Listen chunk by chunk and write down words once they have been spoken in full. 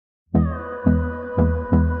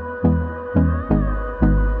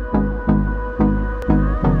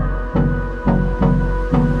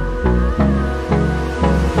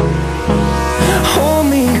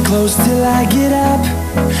I get up,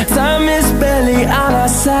 time is barely on our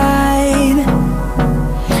side.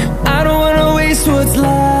 I don't wanna waste what's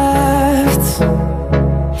left.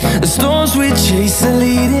 The storms we chase are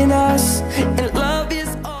leading us, and love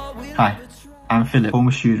is all we... Hi, I'm Philip,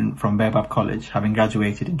 former student from Baobab College, having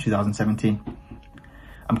graduated in 2017.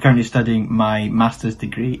 I'm currently studying my master's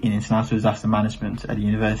degree in international disaster management at the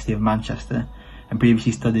University of Manchester, and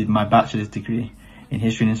previously studied my bachelor's degree in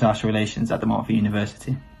history and international relations at the Montfort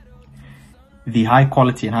University. The high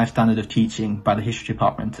quality and high standard of teaching by the history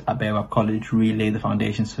department at Baobab College really laid the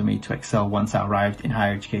foundations for me to excel once I arrived in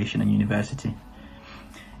higher education and university.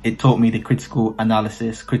 It taught me the critical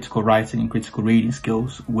analysis, critical writing and critical reading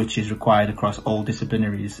skills, which is required across all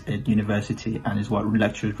disciplinaries at university and is what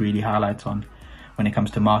lecturers really highlight on when it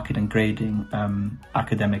comes to marking and grading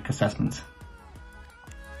academic assessments.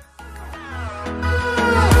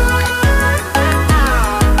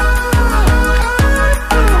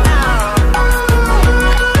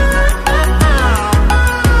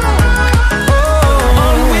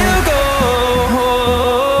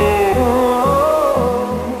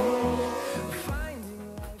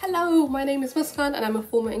 Hello, my name is Muskan and I'm a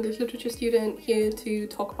former English literature student here to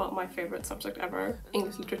talk about my favourite subject ever,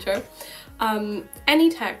 English literature. Any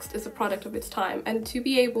text is a product of its time, and to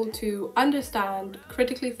be able to understand,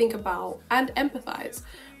 critically think about and empathise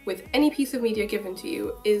with any piece of media given to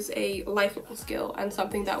you is a lifelong skill and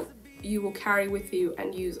something that you will carry with you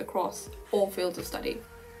and use across all fields of study.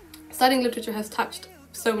 Studying literature has touched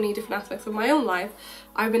so many different aspects of my own life.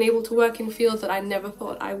 I've been able to work in fields that I never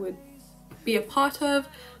thought I would be a part of.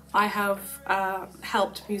 I have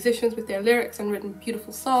helped musicians with their lyrics and written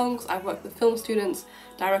beautiful songs. I've worked with film students,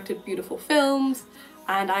 directed beautiful films,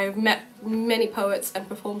 and I've met many poets and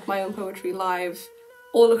performed my own poetry live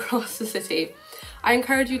all across the city. I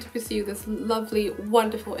encourage you to pursue this lovely,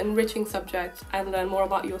 wonderful, enriching subject and learn more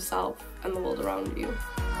about yourself and the world around you.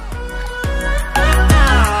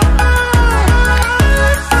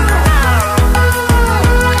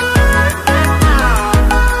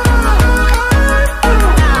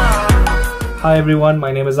 Hi everyone,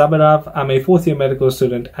 my name is Abhinav. I'm a fourth year medical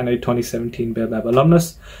student and a 2017 Baobab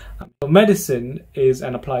alumnus. Medicine is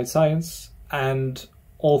an applied science, and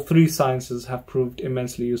all three sciences have proved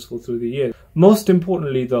immensely useful through the years. Most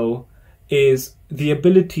importantly though, is the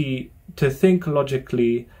ability to think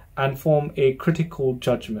logically and form a critical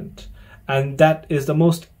judgment. And that is the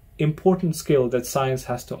most important skill that science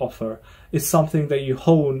has to offer. It's something that you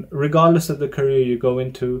hone regardless of the career you go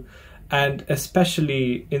into, and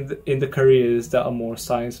especially in the careers that are more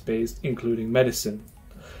science-based, including medicine.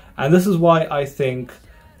 And this is why I think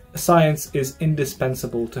science is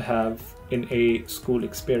indispensable to have in a school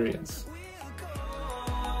experience.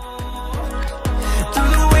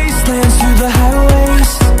 Through the wastelands, through the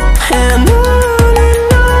highways, and on we'll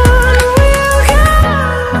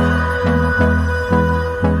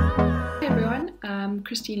go. Hey everyone,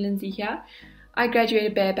 Christine Lindsay here. I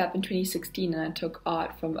graduated Baobab in 2016 and I took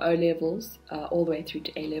art from O-levels all the way through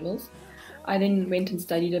to A-levels. I then went and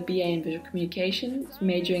studied a BA in Visual Communications,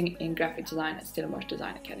 majoring in Graphic Design at Stellenbosch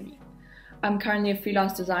Design Academy. I'm currently a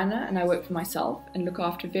freelance designer and I work for myself and look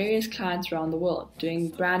after various clients around the world, doing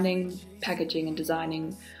branding, packaging and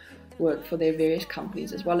designing work for their various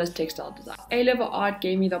companies, as well as textile design. A-level art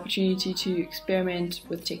gave me the opportunity to experiment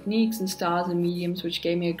with techniques and styles and mediums, which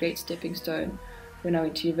gave me a great stepping stone when I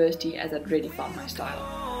went to university, as I'd really found my style.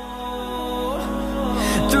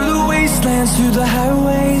 Through the wastelands, through the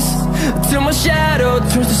highways, till my shadow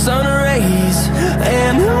turns to sun rays,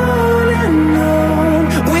 and on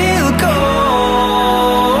we'll go.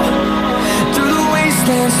 Through the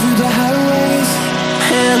wastelands, through the highways,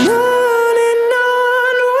 and on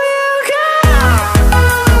we'll go.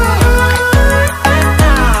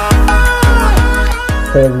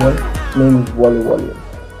 Hey everyone, my name is Wally.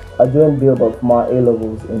 I joined Baobab for my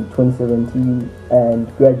A-levels in 2017 and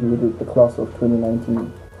graduated with the class of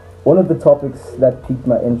 2019. One of the topics that piqued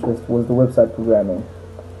my interest was the website programming.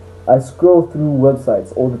 I scroll through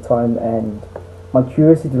websites all the time and my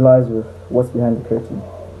curiosity lies with what's behind the curtain.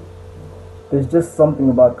 There's just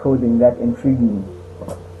something about coding that intrigued me.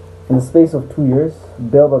 In the space of 2 years,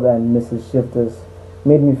 Baobab and Mrs. Shifters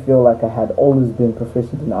made me feel like I had always been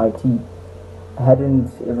proficient in IT. I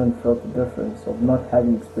hadn't even felt the difference of not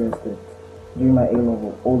having experienced it during my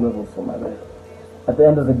O-levels for my life. At the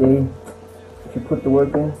end of the day, if you put the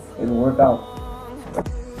work in, it'll work out.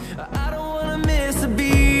 I don't wanna miss a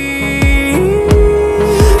beat,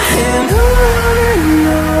 and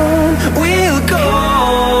on we'll go.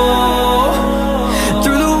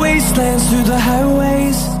 Through the wastelands, through the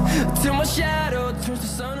highways, till my shadow turns to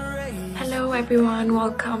sun rays. Hello everyone, welcome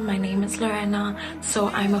welcome. My name is Lorena. So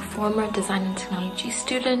I'm a former design and technology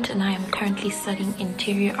student and I am currently studying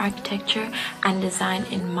interior architecture and design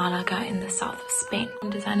in Malaga in the south of Spain. In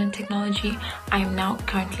design and technology, I am now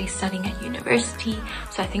currently studying at university,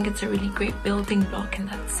 so I think it's a really great building block in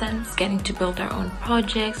that sense. Getting to build our own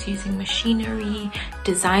projects, using machinery,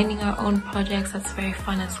 designing our own projects, that's very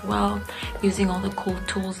fun as well. Using all the cool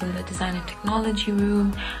tools in the design and technology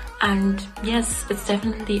room. And yes, it's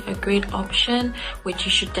definitely a great option which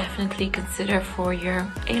you should definitely consider for your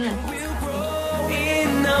A-levels.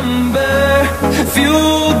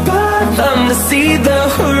 Fueled by them to see the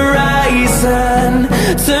horizon,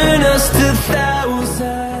 turn us to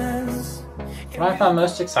thousands. What I found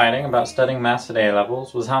most exciting about studying maths at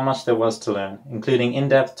A-levels was how much there was to learn, including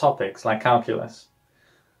in-depth topics like calculus.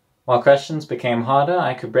 While questions became harder,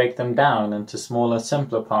 I could break them down into smaller,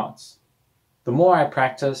 simpler parts. The more I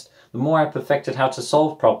practiced, the more I perfected how to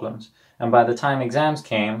solve problems, and by the time exams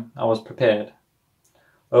came, I was prepared.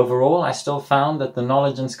 Overall, I still found that the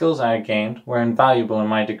knowledge and skills I had gained were invaluable in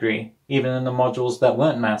my degree, even in the modules that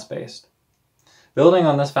weren't maths-based. Building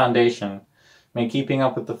on this foundation made keeping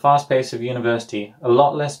up with the fast pace of university a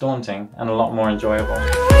lot less daunting and a lot more enjoyable.